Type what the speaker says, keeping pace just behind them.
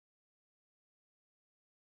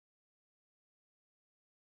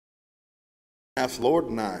Ask the Lord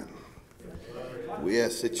tonight. We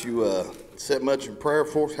ask that you set much in prayer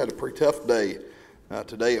for us. Had a pretty tough day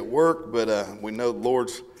today at work, but we know the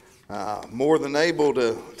Lord's more than able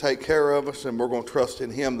to take care of us, and we're going to trust in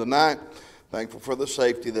Him tonight. Thankful for the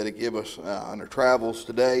safety that He gave us on our travels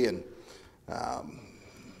today, and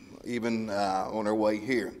even on our way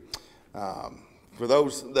here. For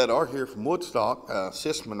those that are here from Woodstock,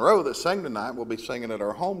 Sis Monroe that sang tonight will be singing at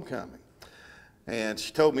our homecoming. And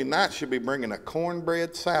she told me tonight she'll be bringing a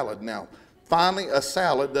cornbread salad. Now, finally, a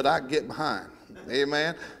salad that I can get behind.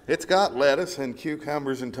 Amen. It's got lettuce and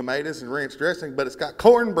cucumbers and tomatoes and ranch dressing, but it's got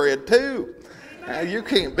cornbread too. You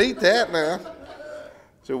can't beat that now.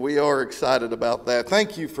 So we are excited about that.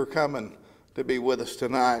 Thank you for coming to be with us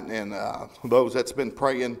tonight. And those that's been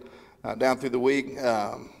praying down through the week,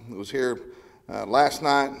 was here last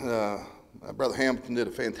night. Brother Hamilton did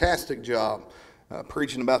a fantastic job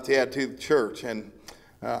preaching about the attitude of the church. And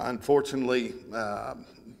unfortunately, I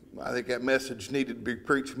think that message needed to be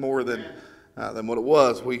preached more than what it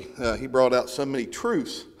was. He brought out so many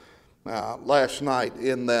truths last night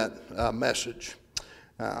in that message.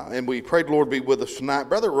 And we prayed the Lord be with us tonight.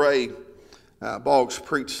 Brother Ray Boggs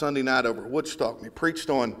preached Sunday night over at Woodstock. And he preached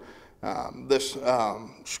on this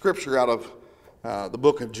scripture out of the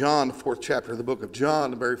book of John, the 4th chapter of the book of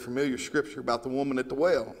John, a very familiar scripture about the woman at the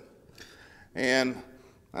well. And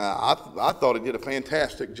I thought he did a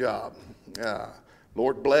fantastic job.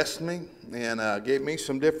 Lord blessed me and gave me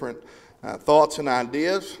some different thoughts and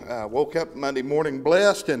ideas. Woke up Monday morning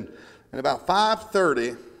blessed, and about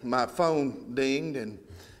 5:30 my phone dinged, and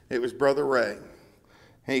it was Brother Ray.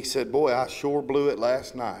 He said, "Boy, I sure blew it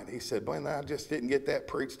last night." He said, "Boy, I just didn't get that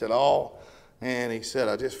preached at all." And he said,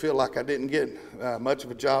 "I just feel like I didn't get much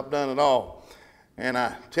of a job done at all." And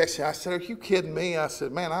I texted him. I said, "Are you kidding me?" I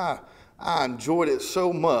said, "Man, I enjoyed it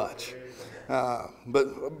so much."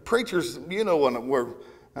 But preachers, you know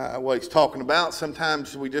what he's talking about.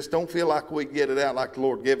 Sometimes we just don't feel like we get it out like the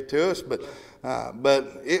Lord gave it to us. But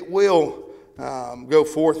it will go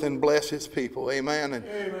forth and bless His people. Amen.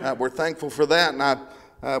 And we're thankful for that. And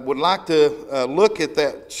I would like to look at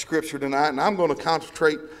that scripture tonight. And I'm going to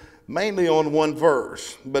concentrate mainly on one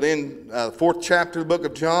verse. But in the 4th chapter of the book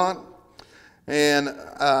of John, and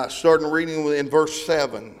starting reading in verse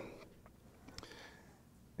 7.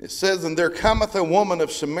 It says, "And there cometh a woman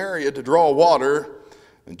of Samaria to draw water,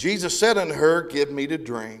 and Jesus said unto her, Give me to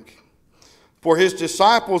drink. For His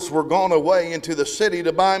disciples were gone away into the city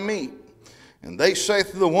to buy meat. And they say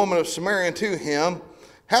to the woman of Samaria unto Him,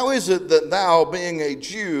 How is it that thou, being a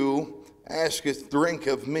Jew, askest drink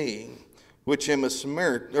of me, which am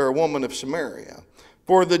a woman of Samaria?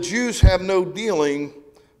 For the Jews have no dealing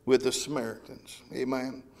with the Samaritans."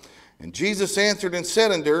 Amen. And Jesus answered and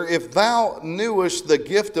said unto her, "If thou knewest the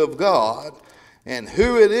gift of God, and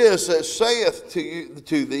who it is that saith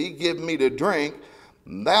to thee, Give me to drink,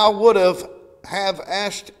 thou would have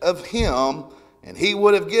asked of Him, and He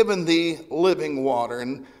would have given thee living water."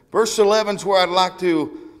 And verse 11 is where I'd like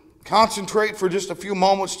to concentrate for just a few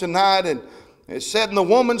moments tonight. And it said, "And the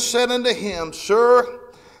woman said unto Him, Sir,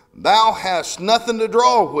 thou hast nothing to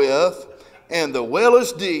draw with, and the well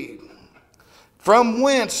is deep. From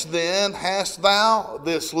whence then hast thou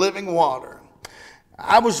this living water?"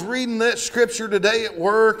 I was reading that scripture today at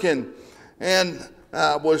work, and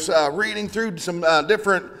was reading through some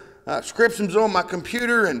different scriptures on my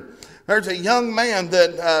computer, and there's a young man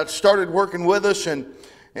that started working with us, and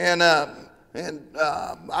I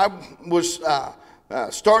was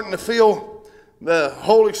starting to feel the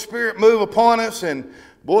Holy Spirit move upon us, and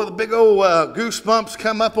boy, the big old goosebumps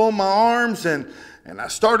come up on my arms, and I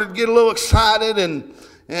started to get a little excited,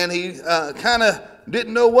 and he kind of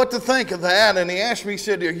didn't know what to think of that. And he asked me, he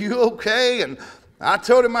said, "Are you okay?" And I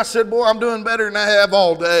told him, I said, "Boy, I'm doing better than I have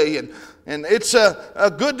all day." And it's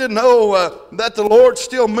good to know that the Lord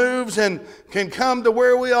still moves and can come to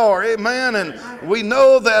where we are. Amen. And we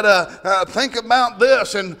know that, think about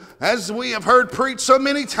this, and as we have heard preached so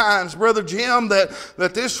many times, Brother Jim, that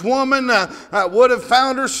this woman would have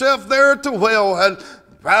found herself there at the well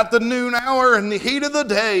about the noon hour in the heat of the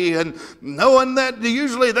day, and knowing that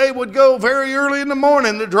usually they would go very early in the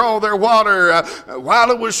morning to draw their water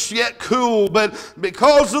while it was yet cool. But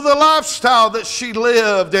because of the lifestyle that she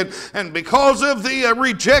lived, and because of the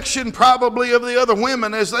rejection probably of the other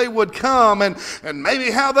women as they would come, and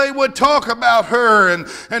maybe how they would talk about her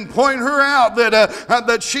and point her out,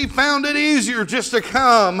 that she found it easier just to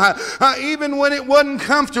come, even when it wasn't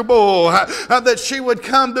comfortable, that she would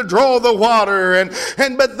come to draw the water. And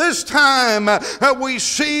but this time we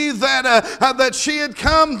see that she had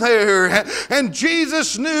come there, and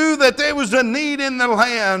Jesus knew that there was a need in the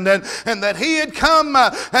land, and that he had come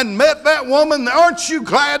and met that woman. Aren't you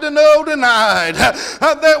glad to know tonight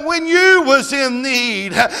that when you was in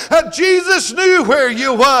need, Jesus knew where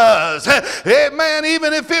you was? Amen.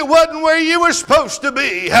 Even if it wasn't where you were supposed to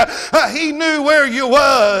be, he knew where you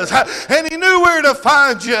was, and he knew where to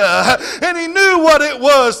find you, and he knew what it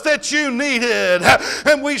was that you needed.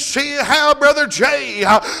 And we see how Brother Jay,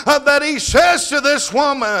 that he says to this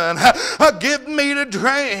woman, give me to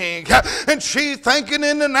drink. And she, thinking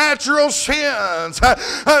in the natural sense,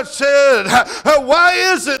 said, why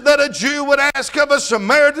is it that a Jew would ask of a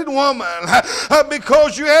Samaritan woman?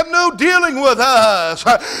 Because you have no dealing with us.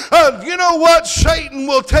 You know what? Satan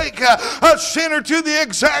will take a sinner to the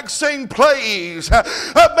exact same place.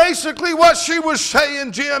 Basically what she was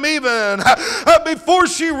saying, Jim, even before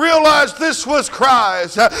she realized this was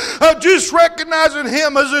Christ, just recognizing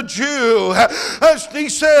him as a Jew, he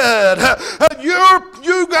said,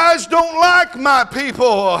 you guys don't like my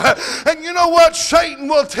people. And you know what? Satan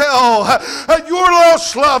will tell your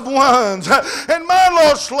lost loved ones and my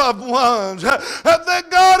lost loved ones that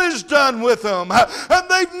God is done with them.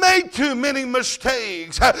 They've made too many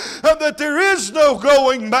mistakes, that there is no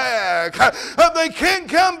going back. They can't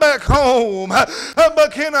come back home.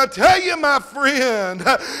 But can I tell you, my friend,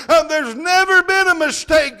 there's never been a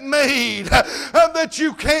mistake made that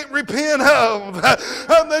you can't repent of.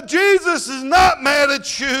 That Jesus is not mad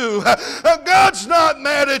at you. God's not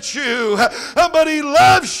mad at you, but he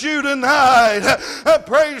loves you tonight.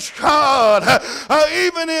 Praise God.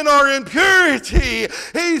 Even in our impurity,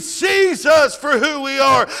 he sees us for who we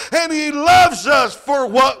are, and he loves us for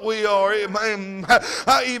what we are. Amen.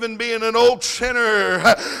 Even being an old sinner,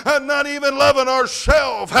 not even loving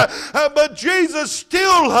ourselves, but Jesus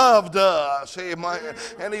still loved us. Amen.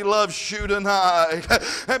 And he loves you tonight.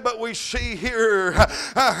 But we see here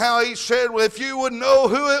how he said, well, if you would know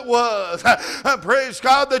who it was, praise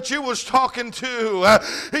God, that you was talking to,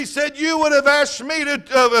 he said, you would have asked me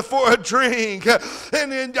for a drink,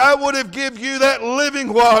 and then I would have give you that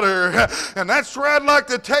living water. And that's where I'd like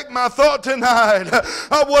to take my thought tonight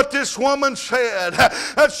of what this woman said.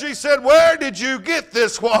 She said, where did you get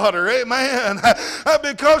this water? Amen.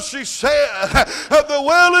 Because she said, the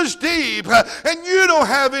well is deep, and you don't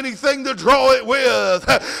have anything to draw it with.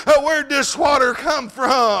 Where'd this water come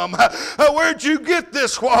from? Where'd you get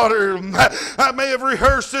this water? I may have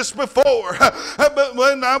rehearsed this before, but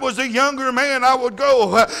when I was a younger man, I would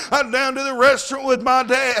go down to the restaurant with my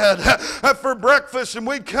dad for breakfast, and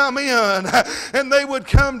we'd come in, and they would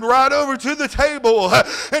come right over to the table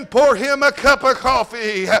and pour him a cup of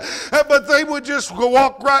coffee. But they would just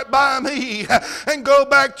walk right by me and go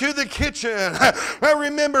back to the kitchen. I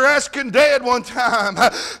remember asking Dad one time,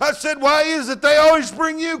 I said, why is it they always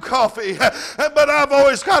bring you coffee, but I've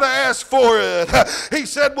always got to ask for it? He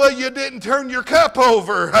said, well, you didn't turn your cup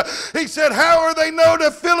over. He said, how are they know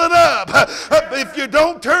to fill it up if you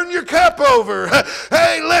don't turn your cup over?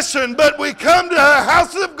 Hey, listen, but we come to the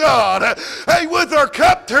house of God, hey, with our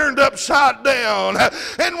cup turned upside down,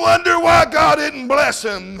 and wonder why God didn't bless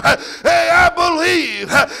him. Hey, I believe,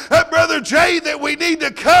 Brother Jay, that we need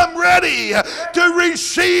to come ready to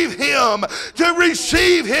receive him, to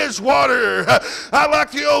receive his water. I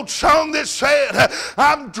like the old song that said,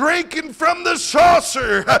 I'm drinking from the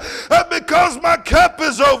saucer because my cup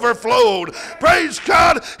is overflowed. Praise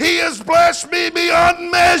God, he has blessed me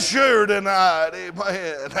beyond measure tonight.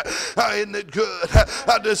 Amen. Isn't it good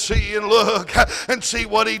to see and look and see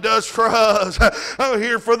what he does for us?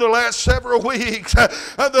 Here for the last several weeks,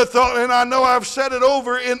 the thought, and I know I've said it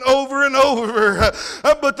over and over and over,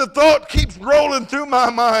 but the thought keeps rolling through my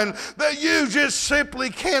mind that you just simply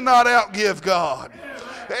cannot outgive God.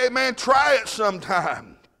 Amen. Try it sometime.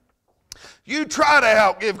 You try to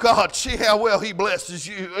outgive God. See how well he blesses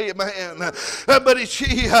you. Amen. But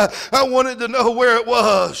I wanted to know where it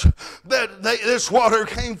was that this water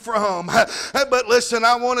came from. But listen,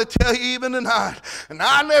 I want to tell you even tonight, and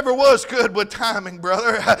I never was good with timing,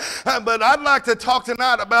 brother, but I'd like to talk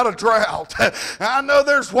tonight about a drought. I know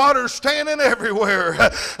there's water standing everywhere,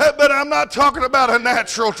 but I'm not talking about a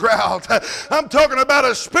natural drought. I'm talking about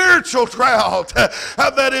a spiritual drought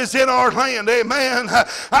that is in our land. Amen.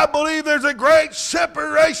 I believe there's a great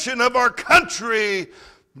separation of our country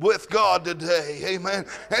with God today. Amen.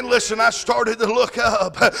 And listen, I started to look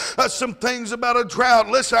up some things about a drought.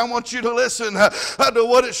 Listen, I want you to listen to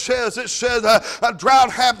what it says. It says a drought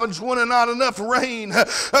happens when there's not enough rain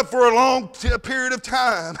for a long period of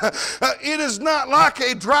time. It is not like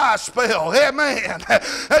a dry spell. Amen.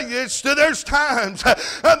 There's times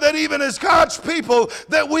that even as God's people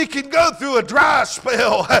that we can go through a dry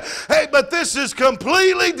spell. Hey, but this is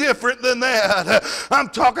completely different than that. I'm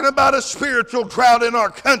talking about a spiritual drought in our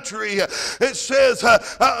country. It says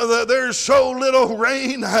there's so little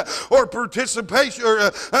rain or participation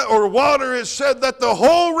or water. It said that the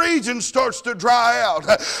whole region starts to dry out.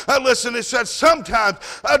 Listen, it says sometimes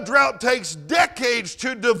a drought takes decades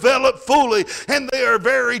to develop fully, and they are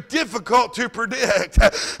very difficult to predict.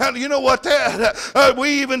 And you know what that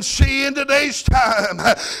we even see in today's time,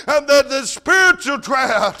 that the spiritual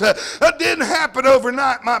drought didn't happen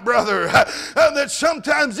overnight, my brother. That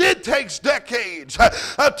sometimes it takes decades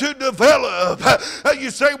to develop.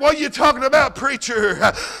 You say, what are you talking about, preacher?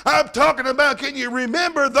 I'm talking about, can you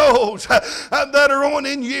remember those that are on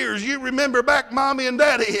in years? You remember back mommy and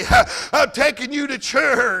daddy taking you to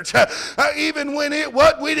church, even when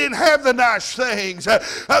we didn't have the nice things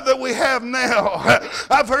that we have now.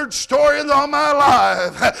 I've heard stories all my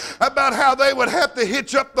life about how they would have to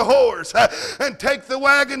hitch up the horse and take the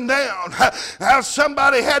wagon down, how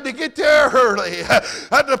somebody had to get there early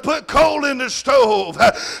to put coal in the stove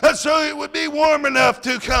so it would be warm enough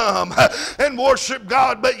to come and worship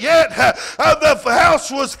God. But yet the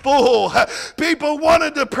house was full. People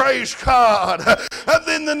wanted to praise God. And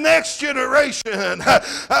then the next generation,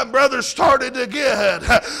 brothers, started to get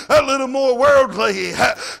a little more worldly.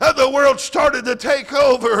 The world started to take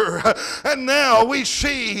over. And now we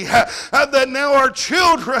see that now our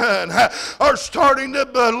children are starting to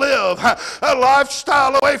live a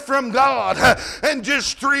lifestyle away from God. And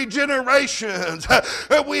just 3 generations,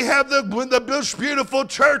 we have the most beautiful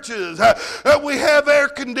churches. We have air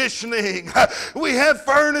conditioning. We have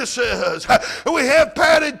furnaces. We have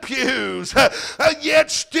padded pews.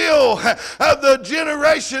 Yet still the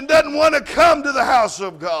generation doesn't want to come to the house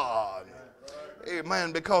of God.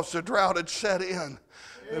 Amen. Because the drought had set in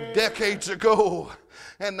decades ago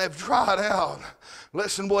and they've dried out.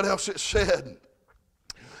 Listen what else it said.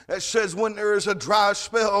 It says when there is a dry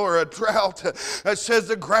spell or a drought, it says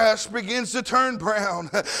the grass begins to turn brown.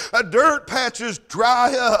 Dirt patches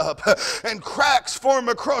dry up and cracks form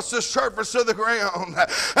across the surface of the ground.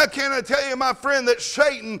 Can I tell you, my friend, that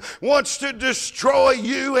Satan wants to destroy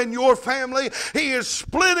you and your family? He is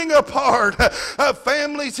splitting apart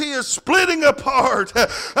families. He is splitting apart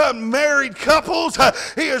married couples.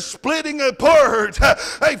 He is splitting apart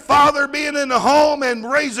a father being in the home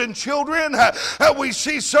and raising children. We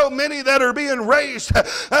see so many that are being raised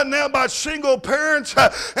now by single parents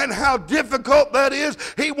and how difficult that is.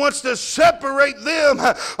 He wants to separate them,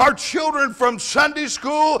 our children, from Sunday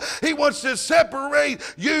school. He wants to separate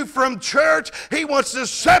you from church. He wants to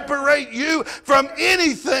separate you from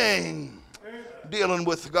anything dealing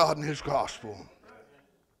with God and His gospel.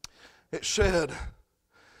 It said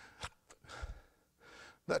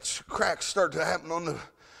that cracks start to happen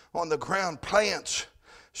on the ground. Plants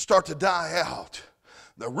start to die out.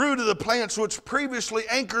 The root of the plants which previously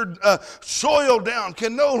anchored soil down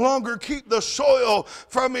can no longer keep the soil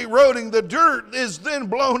from eroding. The dirt is then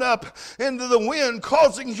blown up into the wind,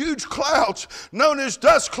 causing huge clouds known as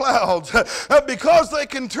dust clouds. Because they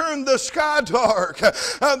can turn the sky dark,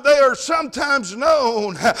 they are sometimes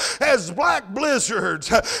known as black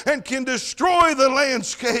blizzards and can destroy the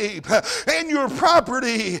landscape and your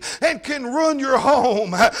property and can ruin your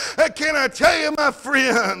home. Can I tell you, my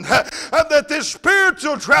friend, that this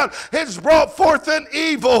spiritual drought has brought forth an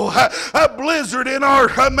evil a blizzard in our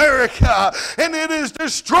America, and it is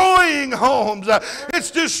destroying homes.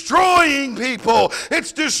 It's destroying people.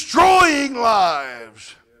 It's destroying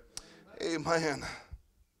lives. Amen.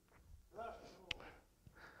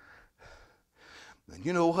 And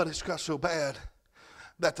you know what? It's got so bad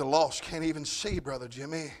that the lost can't even see, Brother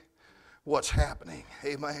Jimmy, what's happening.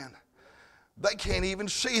 Amen. They can't even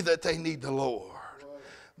see that they need the Lord.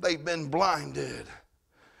 They've been blinded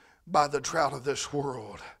by the drought of this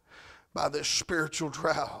world, by this spiritual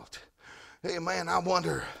drought. Amen. I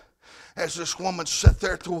wonder, as this woman sat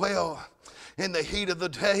there at the well in the heat of the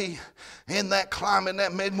day, in that climate, in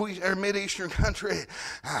that Mid-Eastern country,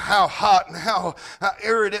 how hot and how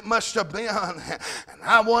arid it must have been. And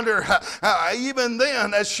I wonder, even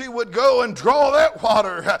then, as she would go and draw that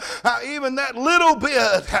water, even that little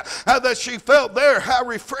bit that she felt there, how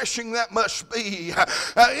refreshing that must be.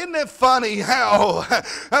 Isn't it funny how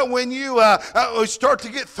when you start to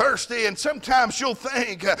get thirsty, and sometimes you'll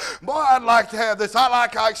think, boy, I'd like to have this. I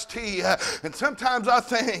like iced tea. And sometimes I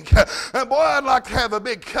think, boy, I'd like to have a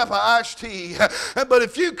big cup of iced tea. But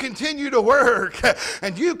if you continue to work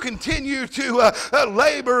and you continue to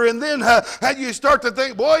labor, and then you start to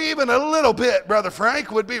think, boy, even a little bit, Brother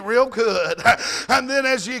Frank, would be real good. And then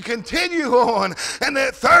as you continue on and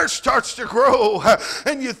that thirst starts to grow,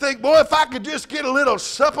 and you think, boy, if I could just get a little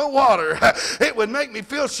sup of water, it would make me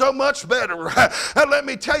feel so much better. Let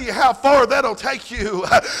me tell you how far that'll take you.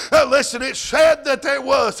 Listen, it said that there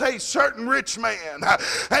was a certain rich man,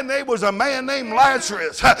 and there was a man named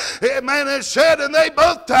Lazarus. Man, it said, and they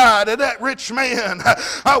both died, and that rich man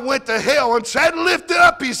went to hell, and said, lifted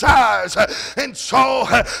up his eyes and saw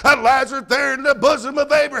Lazarus there in the bosom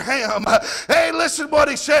of Abraham. Hey, listen what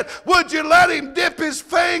he said. Would you let him dip his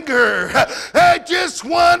finger? Hey, just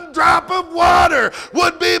one drop of water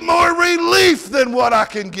would be more relief than what I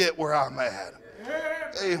can get where I'm at.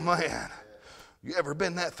 Amen. You ever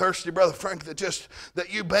been that thirsty, Brother Frank, that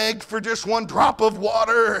you begged for just one drop of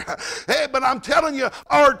water? Hey, but I'm telling you,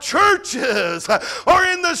 our churches are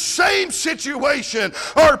in the same situation.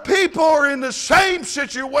 Our people are in the same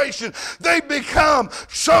situation. They become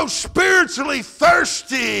so spiritually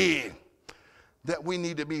thirsty that we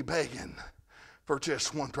need to be begging for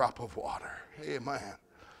just one drop of water. Amen.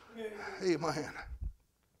 Amen.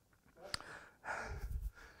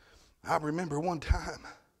 I remember one time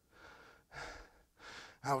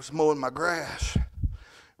I was mowing my grass.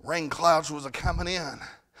 Rain clouds was coming in.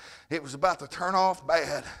 It was about to turn off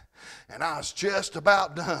bad, and I was just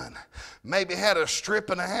about done. Maybe had a strip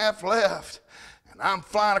and a half left, and I'm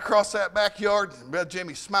flying across that backyard, and Brother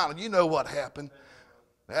Jimmy's smiling. You know what happened.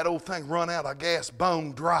 That old thing run out of gas,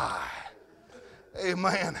 bone dry.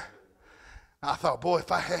 Amen. I thought, boy,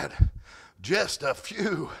 if I had just a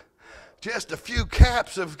few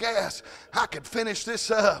caps of gas, I could finish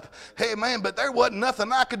this up. Hey, man, but there wasn't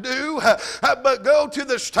nothing I could do but go to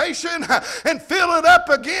the station and fill it up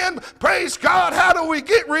again. Praise God. How do we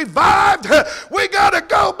get revived? We got to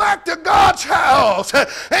go back to God's house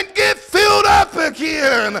and get filled up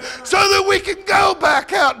again so that we can go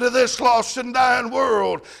back out to this lost and dying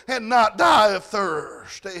world and not die of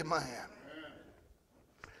thirst. Amen.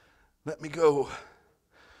 Let me go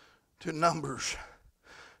to Numbers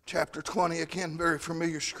chapter 20, again, very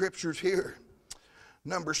familiar scriptures here.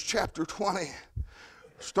 Numbers chapter 20,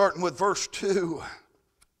 starting with verse 2.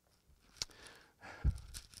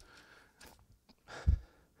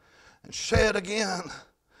 And said again,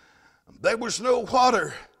 there was no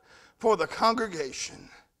water for the congregation.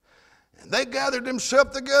 And they gathered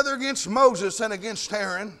themselves together against Moses and against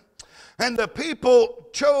Aaron. And the people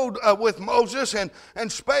chode with Moses and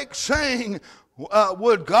spake, saying,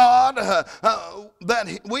 would God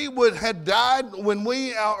that we would have died when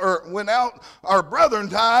our brethren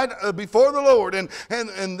died before the Lord, and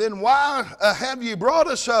then why have you brought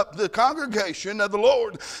us up, the congregation of the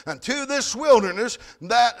Lord, unto this wilderness,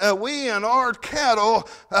 that we and our cattle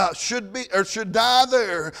should die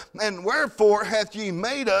there? And wherefore hath ye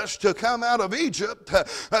made us to come out of Egypt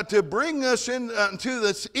to bring us into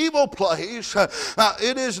this evil place?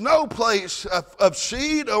 It is no place of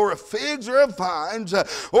seed or of figs or of vines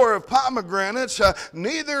or of pomegranates,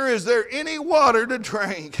 neither is there any water to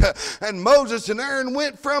drink. And Moses and Aaron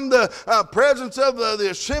went from the presence of the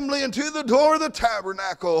assembly into the door of the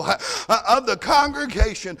tabernacle of the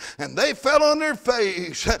congregation, and they fell on their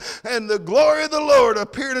face, and the glory of the Lord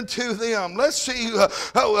appeared unto them. Let's see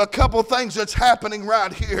a couple things that's happening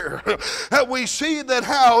right here. We see that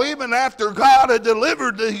how even after God had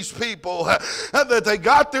delivered these people, that they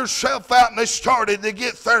got themselves out and they started to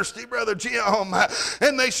get thirsty, Brother Jim.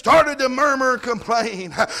 And they started to murmur and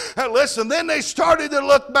complain. Listen, then they started to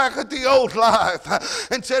look back at the old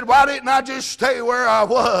life and said, why didn't I just stay where I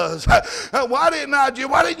was? Why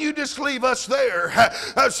didn't you just leave us there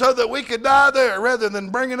so that we could die there rather than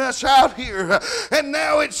bringing us out here? And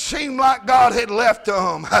now it seemed like God had left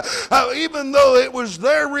them, even though it was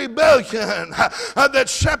their rebellion that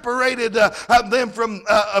separated them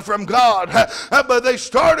from God. But they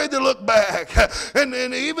started to look back, and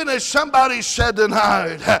even as somebody he said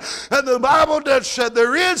tonight, and the Bible does say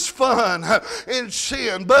there is fun in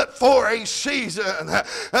sin, but for a season.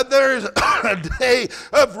 There is a day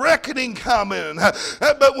of reckoning coming.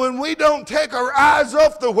 But when we don't take our eyes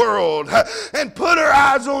off the world and put our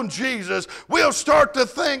eyes on Jesus, we'll start to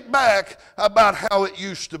think back about how it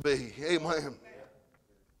used to be. Amen.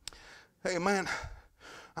 Amen.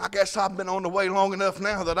 I guess I've been on the way long enough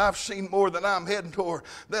now that I've seen more than I'm heading toward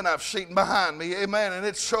than I've seen behind me. Amen. And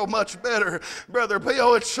it's so much better, Brother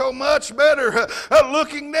Bill. It's so much better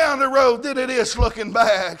looking down the road than it is looking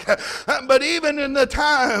back. But even in the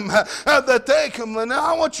time that they come,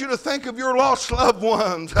 now I want you to think of your lost loved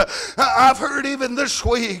ones. I've heard even this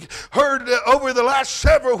week, heard over the last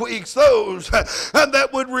several weeks, those that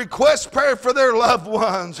would request prayer for their loved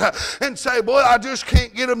ones and say, boy, I just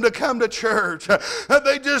can't get them to come to church.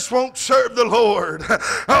 They just won't serve the Lord.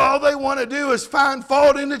 All they want to do is find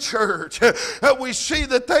fault in the church. We see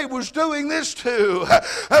that they was doing this too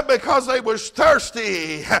because they was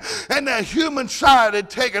thirsty and the human side had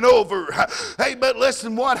taken over. Hey, but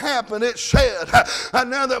listen what happened. It said,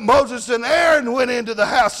 now that Moses and Aaron went into the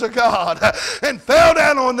house of God and fell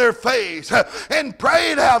down on their face and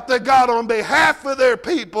prayed out to God on behalf of their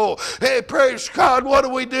people. Hey, praise God, what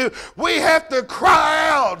do? We have to cry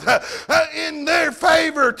out in their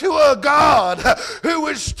favor to a God who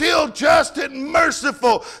is still just and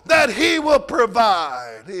merciful, that he will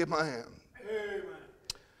provide. Amen. Amen.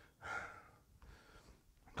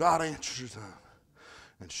 God answers them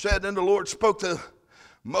and said, and the Lord spoke to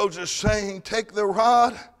Moses, saying, take the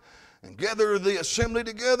rod and gather the assembly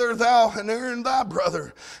together, thou and Aaron thy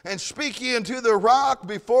brother, and speak ye unto the rock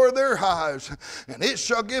before their eyes, and it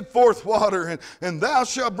shall give forth water, and thou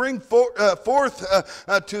shalt bring forth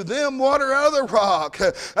to them water out of the rock,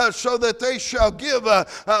 so that they shall give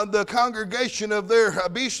the congregation of their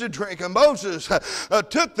beasts to drink. And Moses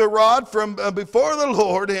took the rod from before the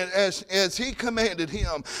Lord as he commanded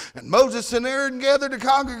him. And Moses and Aaron gathered the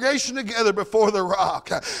congregation together before the rock,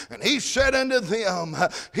 and he said unto them,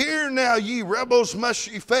 hear now, ye rebels, must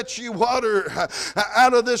ye fetch ye water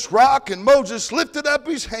out of this rock? And Moses lifted up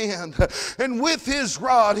his hand, and with his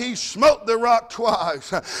rod he smote the rock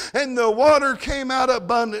twice, and the water came out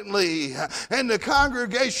abundantly, and the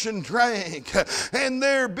congregation drank, and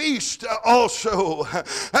their beasts also.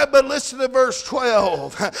 But listen to verse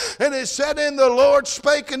 12. And it said, and the Lord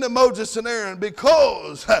spake unto Moses and Aaron,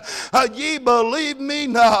 because ye believe me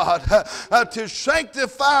not, to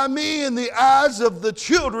sanctify me in the eyes of the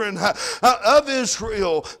children of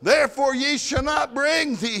Israel. Therefore ye shall not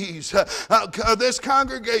bring this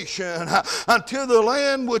congregation unto the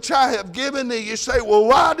land which I have given thee. You say, well,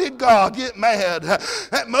 why did God get mad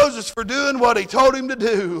at Moses for doing what he told him to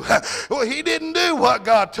do? Well, he didn't do what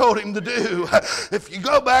God told him to do. If you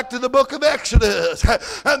go back to the book of Exodus,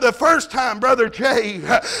 the first time, Brother Jay,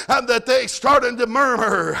 that they started to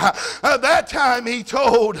murmur, that time he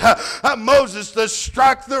told Moses to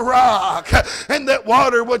strike the rock and that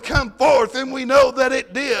water would come forth, and we know that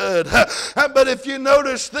it did. But if you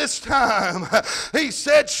notice this time, he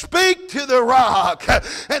said, speak to the rock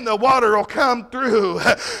and the water will come through.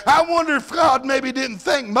 I wonder if God maybe didn't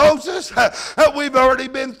think, Moses, we've already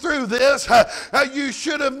been through this. You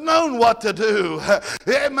should have known what to do.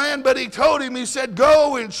 Amen. But he told him, he said,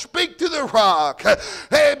 go and speak to the rock.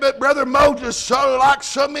 Hey, but Brother Moses, so like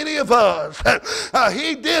so many of us,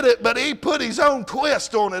 he did it, but he put his own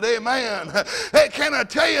twist on it. Amen. Hey, can I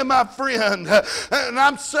tell you, my friend, and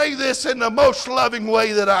I'm saying this in the most loving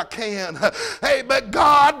way that I can, hey, but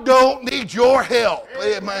God don't need your help.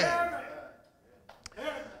 Amen.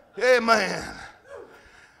 Amen.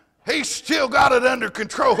 He's still got it under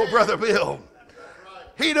control, Brother Bill.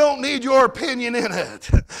 He don't need your opinion in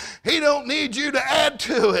it. He don't need you to add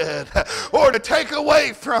to it or to take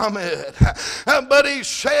away from it. But he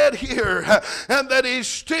said here that they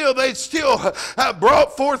still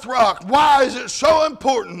brought forth rock. Why is it so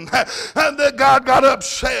important that God got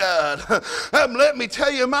upset? Let me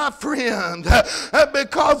tell you, my friend,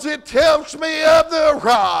 because it tells me of the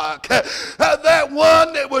rock, that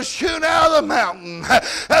one that was hewn out of the mountain,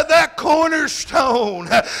 that cornerstone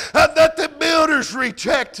that the builders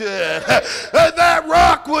rejected. That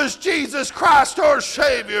rock was Jesus Christ, our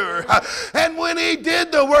Savior. And when he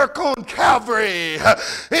did the work on Calvary,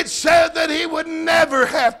 it said that he would never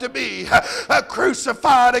have to be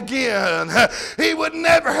crucified again. He would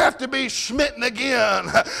never have to be smitten again.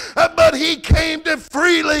 But he came to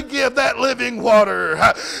freely give that living water.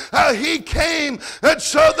 He came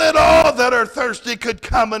so that all that are thirsty could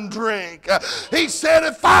come and drink. He said,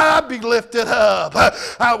 if I be lifted up,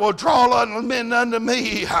 I will draw have been unto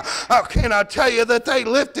me. How can I tell you that they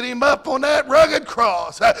lifted him up on that rugged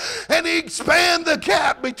cross, and he expanded the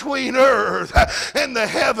gap between earth and the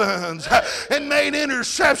heavens, and made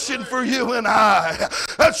intercession for you and I,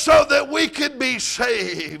 so that we could be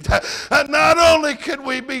saved. Not only could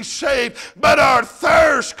we be saved, but our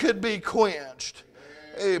thirst could be quenched.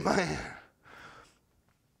 Amen.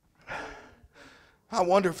 I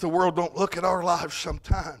wonder if the world don't look at our lives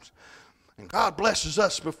sometimes, and God blesses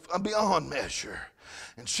us beyond measure,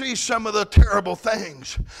 and see some of the terrible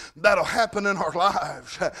things that'll happen in our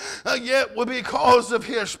lives. Yet because of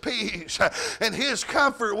His peace and His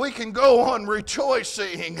comfort, we can go on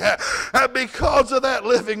rejoicing because of that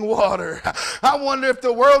living water. I wonder if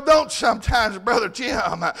the world don't sometimes, Brother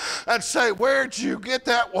Jim, and say, where'd you get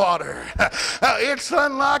that water? It's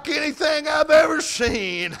unlike anything I've ever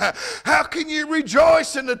seen. How can you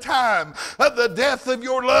rejoice in the time of the death of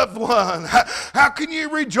your loved one? How can you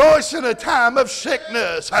rejoice in a time of sickness?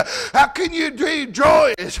 How can you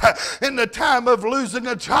rejoice in the time of losing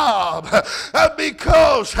a job?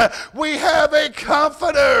 Because we have a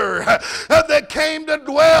comforter that came to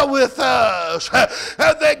dwell with us,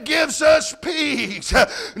 that gives us peace,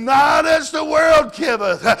 not as the world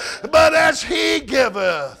giveth, but as He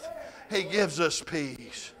giveth. He gives us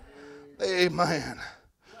peace. Amen.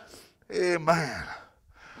 Amen.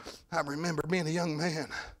 I remember being a young man,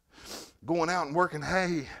 going out and working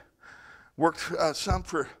hay. Worked some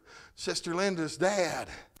for Sister Linda's dad.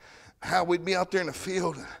 How we'd be out there in the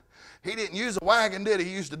field. He didn't use a wagon, did he?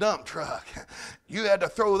 He used a dump truck. You had to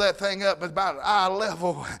throw that thing up about eye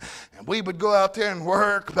level, and we would go out there and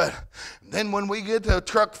work. But then when we get the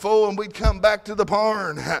truck full and we'd come back to the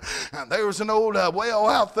barn, and there was an old well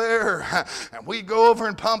out there, and we'd go over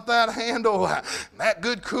and pump that handle, and that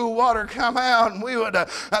good cool water come out, and we would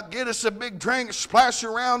get us a big drink, splash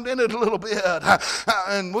around in it a little bit,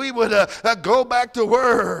 and we would go back to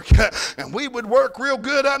work, and we would work real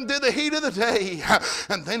good up into the heat of the day,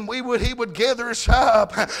 and then he would gather us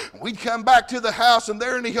up. We'd come back to the house, and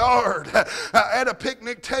there in the yard at a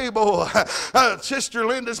picnic table, Sister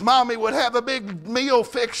Linda's mommy would have a big meal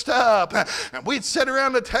fixed up, and we'd sit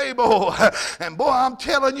around the table, and boy, I'm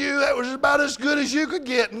telling you, that was about as good as you could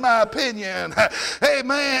get, in my opinion.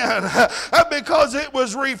 Amen. Because it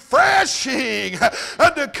was refreshing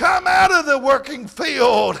to come out of the working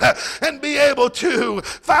field and be able to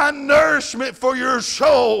find nourishment for your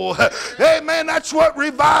soul. Amen. That's what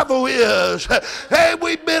revival is. Hey,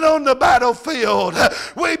 we've been on the battlefield.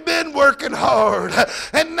 We've been working hard.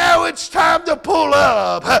 And now it's time to pull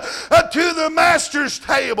up to the Master's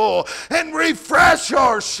table and refresh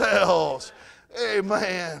ourselves.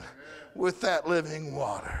 Amen. With that living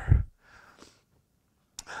water.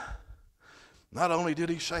 Not only did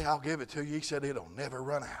He say, I'll give it to you, He said it'll never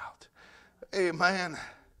run out. Amen.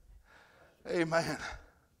 Amen.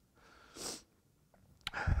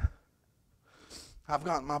 I've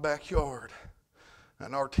got in my backyard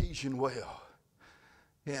an artesian well,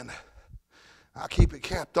 and I keep it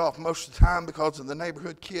capped off most of the time because of the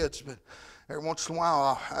neighborhood kids, but every once in a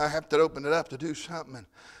while I have to open it up to do something. And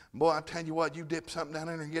boy, I tell you what, you dip something down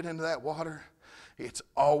there and get into that water, it's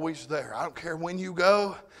always there. I don't care when you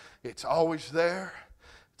go, it's always there.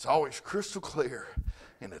 It's always crystal clear,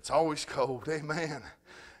 and it's always cold. Amen.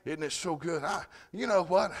 Isn't it so good? You know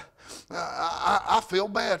what? I feel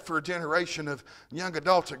bad for a generation of young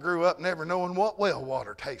adults that grew up never knowing what well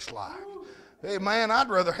water tastes like. Hey, man, I'd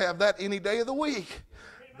rather have that any day of the week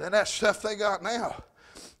than that stuff they got now.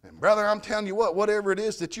 And, brother, I'm telling you what, whatever it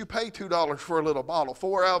is that you pay $2 for a little bottle,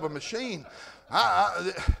 4 out of a machine,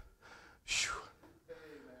 I'd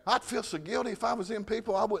feel so guilty if I was them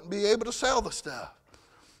people. I wouldn't be able to sell the stuff.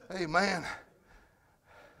 Hey, man.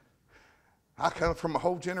 I come from a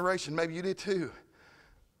whole generation, maybe you did too,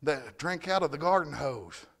 that drank out of the garden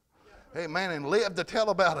hose. Hey, man, and lived to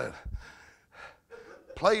tell about it.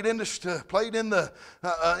 Played in the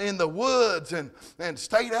woods and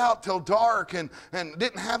stayed out till dark and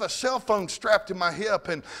didn't have a cell phone strapped to my hip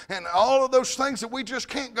and all of those things that we just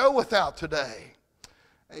can't go without today.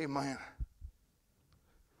 Amen.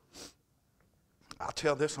 I'll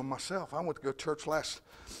tell this on myself. I went to go to church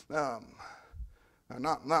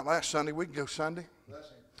not last Sunday, we can go Sunday.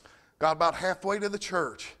 Got about halfway to the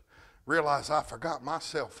church, realized I forgot my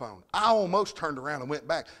cell phone. I almost turned around and went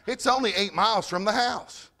back. It's only 8 miles from the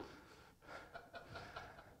house.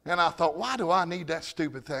 And I thought, why do I need that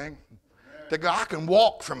stupid thing? To go, I can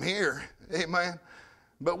walk from here. Amen.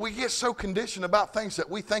 But we get so conditioned about things that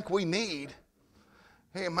we think we need.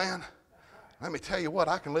 Amen. Let me tell you what,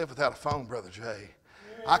 I can live without a phone, Brother Jay.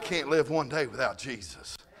 I can't live one day without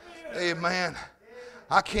Jesus. Amen.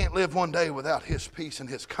 I can't live one day without His peace and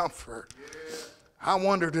His comfort. I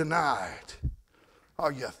wonder tonight,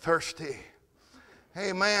 are you thirsty?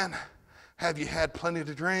 Hey man, have you had plenty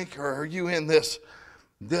to drink, or are you in this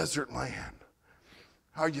desert land?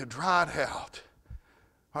 Are you dried out?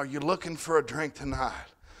 Are you looking for a drink tonight?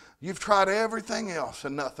 You've tried everything else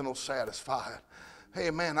and nothing will satisfy it.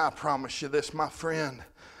 Hey man, I promise you this, my friend,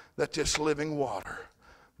 that this living water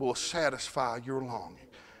will satisfy your longing.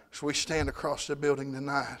 So we stand across the building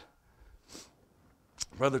tonight.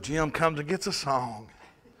 Brother Jim comes and gets a song.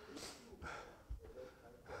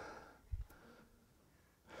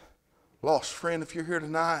 Lost friend, if you're here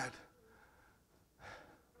tonight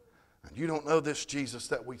and you don't know this Jesus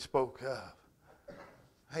that we spoke of,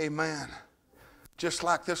 amen. Just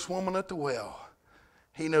like this woman at the well,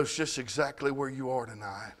 He knows just exactly where you are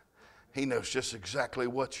tonight. He knows just exactly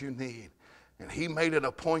what you need. And He made it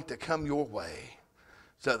a point to come your way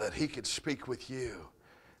so that He could speak with you,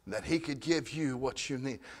 that He could give you what you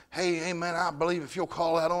need. Hey, amen, I believe if you'll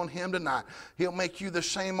call out on Him tonight, He'll make you the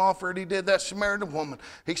same offer that He did that Samaritan woman.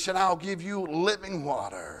 He said, I'll give you living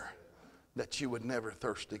water that you would never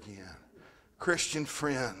thirst again. Christian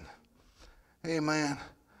friend, amen,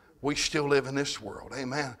 we still live in this world,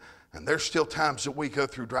 amen. And there's still times that we go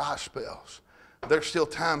through dry spells. There's still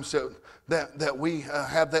times that we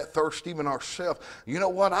have that thirst even ourselves. You know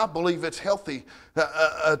what? I believe it's healthy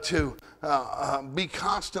to be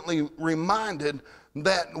constantly reminded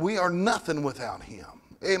that we are nothing without Him.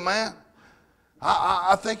 Amen?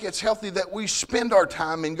 I think it's healthy that we spend our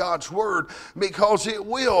time in God's Word, because it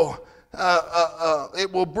will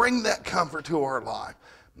bring that comfort to our life.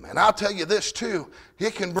 And I'll tell you this too,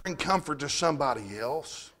 it can bring comfort to somebody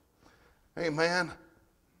else. Amen.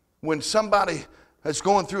 When somebody is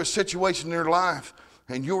going through a situation in their life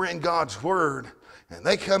and you're in God's Word and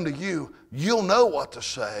they come to you, you'll know what to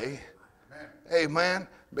say. Amen.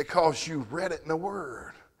 Because you read it in the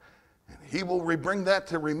Word. And He will bring that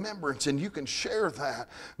to remembrance and you can share that.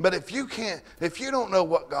 But if you don't know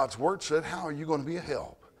what God's Word said, how are you going to be a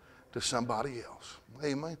help to somebody else?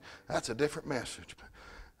 Amen. That's a different message.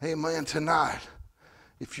 Amen. Tonight,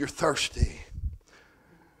 if you're thirsty,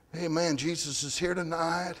 amen, Jesus is here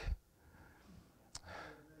tonight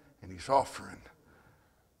and He's offering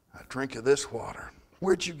a drink of this water.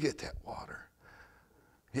 Where'd you get that water?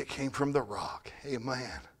 It came from the rock.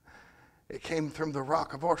 Amen. It came from the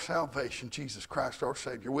rock of our salvation, Jesus Christ our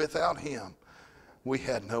Savior. Without Him, we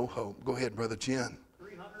had no hope. Go ahead, Brother Jen.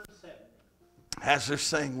 370. As they're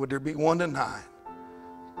saying, would there be one tonight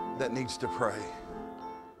that needs to pray?